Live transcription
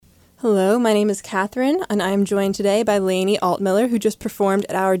Hello, my name is Catherine, and I am joined today by Lainey Altmiller, who just performed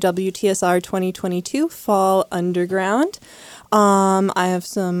at our WTSR 2022 Fall Underground. I have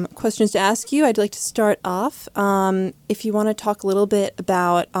some questions to ask you. I'd like to start off. If you want to talk a little bit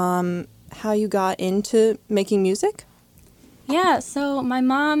about how you got into making music. Yeah, so my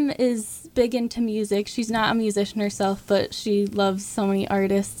mom is big into music. She's not a musician herself, but she loves so many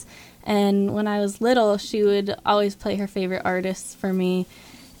artists. And when I was little, she would always play her favorite artists for me.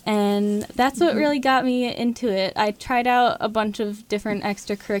 And that's what really got me into it. I tried out a bunch of different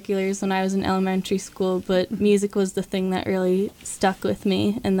extracurriculars when I was in elementary school, but music was the thing that really stuck with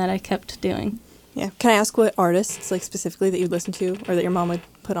me and that I kept doing. Yeah. Can I ask what artists, like specifically, that you listen to or that your mom would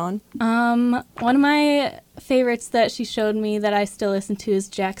put on? One of my favorites that she showed me that I still listen to is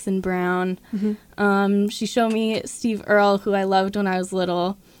Jackson Browne. She showed me Steve Earle, who I loved when I was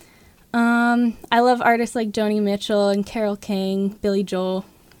little. I love artists like Joni Mitchell and Carole King, Billy Joel.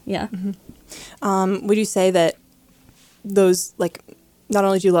 Yeah. Would you say that those, like, not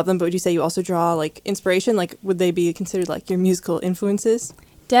only do you love them, but would you say you also draw, like, inspiration? Like, would they be considered, like, your musical influences?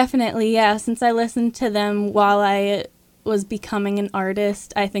 Definitely, yeah. Since I listened to them while I was becoming an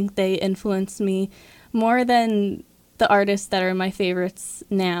artist, I think they influenced me more than the artists that are my favorites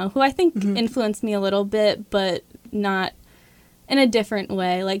now, who I think influenced me a little bit, but not in a different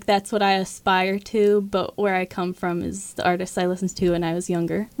way. Like, that's what I aspire to, but where I come from is the artists I listened to when I was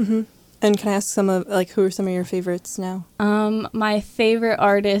younger. And can I ask who are some of your favorites now? My favorite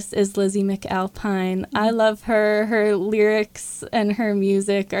artist is Lizzie McAlpine. I love her. Her lyrics and her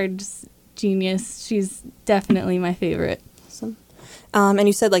music are just genius. She's definitely my favorite. Awesome. And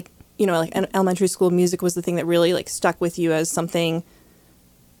you said, like, in elementary school, music was the thing that really, like, stuck with you as something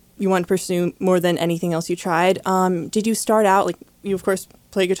you want to pursue more than anything else you tried. Did you start out, like, you of course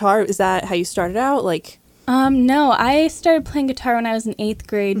play guitar? Is that how you started out? Like, no, I started playing guitar when I was in 8th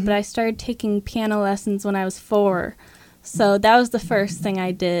grade, but I started taking piano lessons when I was 4. So that was the first thing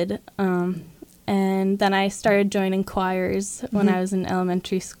I did. And then I started joining choirs when I was in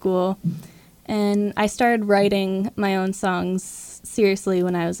elementary school. And I started writing my own songs seriously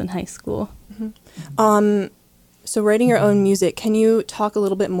when I was in high school. So writing your own music, can you talk a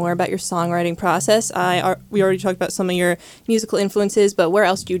little bit more about your songwriting process? We already talked about some of your musical influences, but where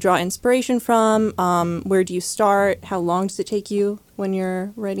else do you draw inspiration from? Where do you start? How long does it take you when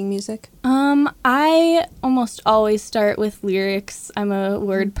you're writing music? I almost always start with lyrics. I'm a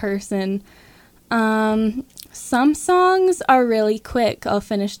word person. Some songs are really quick. I'll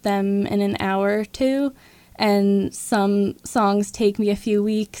finish them in an hour or two. And some songs take me a few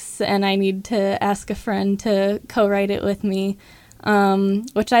weeks, and I need to ask a friend to co-write it with me,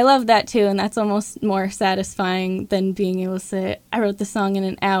 which I love that too, and that's almost more satisfying than being able to say, I wrote the song in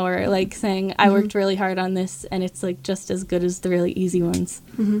an hour, like saying, I worked really hard on this, and it's like just as good as the really easy ones.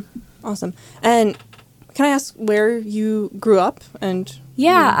 Awesome. And can I ask where you grew up?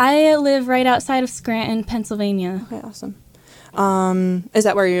 Yeah, I live right outside of Scranton, Pennsylvania. Okay, awesome. Is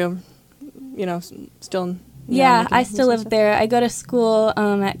that where you still... Yeah, I still live there. I go to school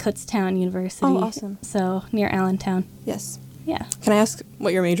at Kutztown University. Oh, awesome. So, near Allentown. Yes. Yeah. Can I ask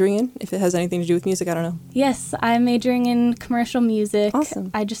what you're majoring in? If it has anything to do with music, I don't know. Yes, I'm majoring in commercial music.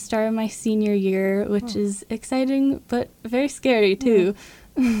 Awesome. I just started my senior year, which is exciting, but very scary, too.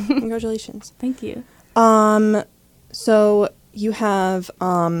 Yeah. Congratulations. Thank you. So you have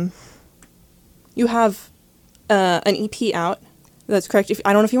an EP out. That's correct.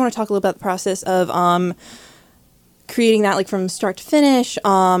 I don't know if you want to talk a little about the process of creating that, like, from start to finish.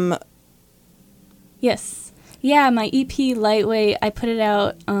 Yes. Yeah, my EP, Lightweight, I put it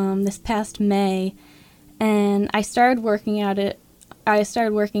out this past May, and I started working on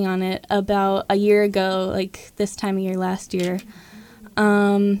it about a year ago, like this time of year last year.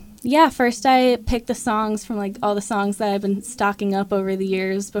 First I picked the songs from, like, all the songs that I've been stocking up over the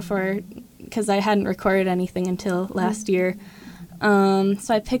years because I hadn't recorded anything until last year. So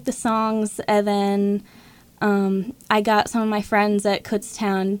I picked the songs, and then I got some of my friends at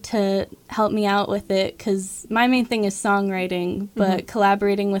Kutztown to help me out with it, because my main thing is songwriting, but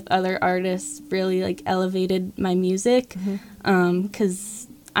collaborating with other artists really, like, elevated my music, because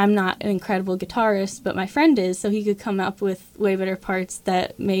I'm not an incredible guitarist, but my friend is, so he could come up with way better parts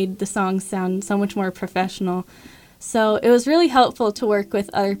that made the songs sound so much more professional. So it was really helpful to work with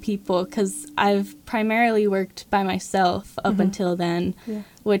other people, because I've primarily worked by myself up until then,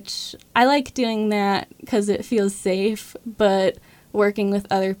 which I like doing that because it feels safe, but working with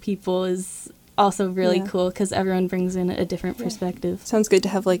other people is also really cool because everyone brings in a different perspective. Sounds good to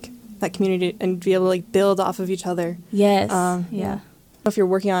have, like, that community and be able to, like, build off of each other. Yes, I don't know if you're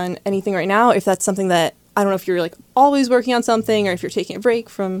working on anything right now, if that's something that, I don't know if you're, like, always working on something or if you're taking a break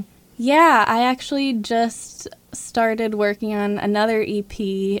from Yeah, I actually just started working on another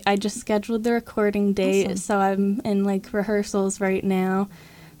EP. I just scheduled the recording date, Awesome. so I'm in like rehearsals right now.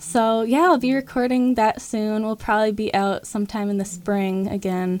 So yeah, I'll be recording that soon. We'll probably be out sometime in the spring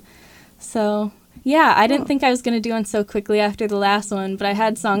again. So yeah, I didn't think I was going to do one so quickly after the last one, but I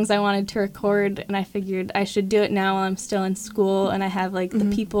had songs I wanted to record, and I figured I should do it now while I'm still in school, and I have like the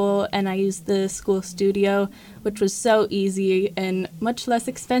people, and I used the school studio, which was so easy and much less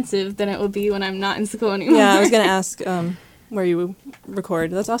expensive than it will be when I'm not in school anymore. Yeah, I was going to ask where you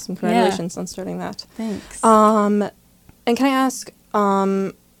record. That's awesome. Congratulations on starting that. Thanks. And can I ask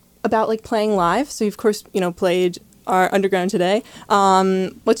about like playing live? So you of course, played our Underground today.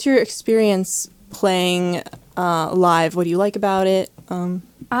 What's your experience playing live? What do you like about it?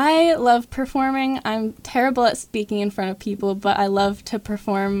 I love performing. I'm terrible at speaking in front of people, but I love to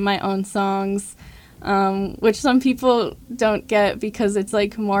perform my own songs, which some people don't get because it's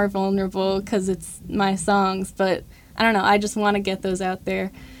like more vulnerable because it's my songs, but I don't know, I just want to get those out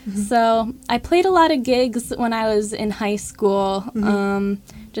there. So I played a lot of gigs when I was in high school,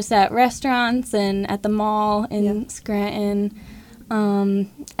 just at restaurants and at the mall in Scranton,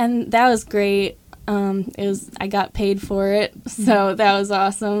 and that was great. I got paid for it, so that was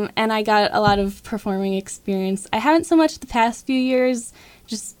awesome, and I got a lot of performing experience. I haven't so much the past few years.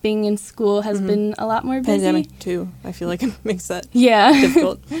 Just being in school has been a lot more busy. Pandemic too, I feel like it makes that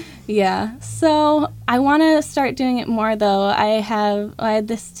difficult. difficult. Yeah, so I want to start doing it more though. I had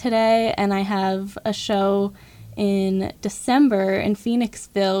this today, and I have a show in December in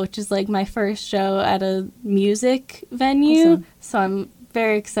Phoenixville, which is like my first show at a music venue. Awesome. So I'm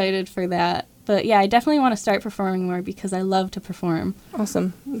very excited for that. But yeah, I definitely want to start performing more because I love to perform.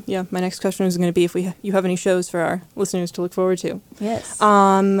 Awesome. Yeah, my next question was going to be if you have any shows for our listeners to look forward to. Yes.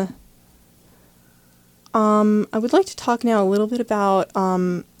 I would like to talk now a little bit about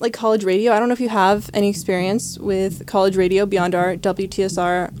like college radio. I don't know if you have any experience with college radio beyond our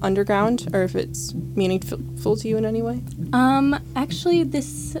WTSR Underground, or if it's meaningful to you in any way. Actually,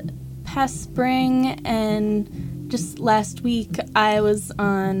 this past spring and just last week, I was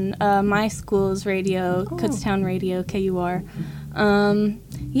on my school's radio, Kutztown Radio, KUR.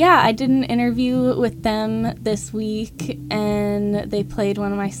 Yeah, I did an interview with them this week, and they played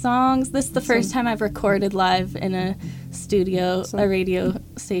one of my songs. This is the first time I've recorded live in a studio, a radio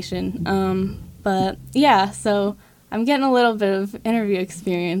station. But yeah, so I'm getting a little bit of interview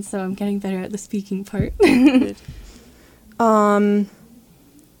experience, so I'm getting better at the speaking part. Good.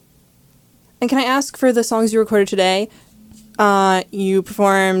 And can I ask, for the songs you recorded today, you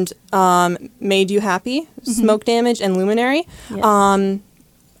performed Made You Happy, Smoke Damage, and Luminary. Yes. I'm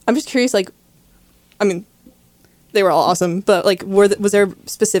just curious, like, I mean, they were all awesome, but like, was there a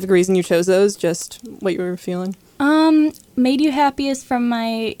specific reason you chose those, just what you were feeling? Made You Happy is from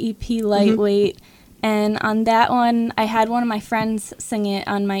my EP Lightweight, and on that one, I had one of my friends sing it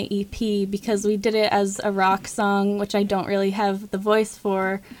on my EP because we did it as a rock song, which I don't really have the voice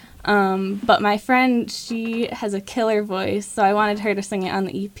for. But my friend, she has a killer voice, so I wanted her to sing it on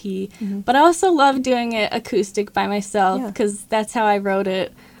the EP. But I also love doing it acoustic by myself because that's how I wrote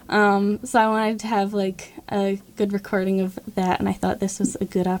it. So I wanted to have like a good recording of that, and I thought this was a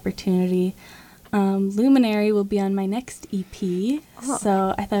good opportunity. Luminary will be on my next EP,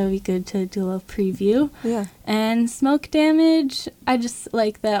 so I thought it would be good to do a little preview. Yeah. And Smoke Damage, I just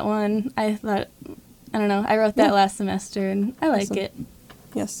like that one. I thought, I don't know, I wrote that last semester, and I like it.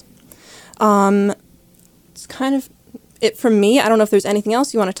 Yes. It's kind of it from me. I don't know if there's anything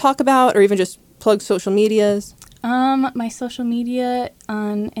else you want to talk about, or even just plug social medias. My social media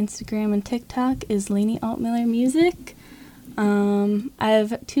on Instagram and TikTok is Lainey Altmiller Music. I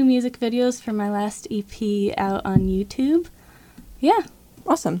have 2 music videos for my last EP out on YouTube. Yeah.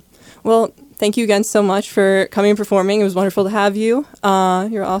 Awesome. Well, thank you again so much for coming and performing. It was wonderful to have you.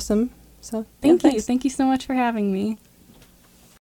 You're awesome. So thank you. Thank you so much for having me.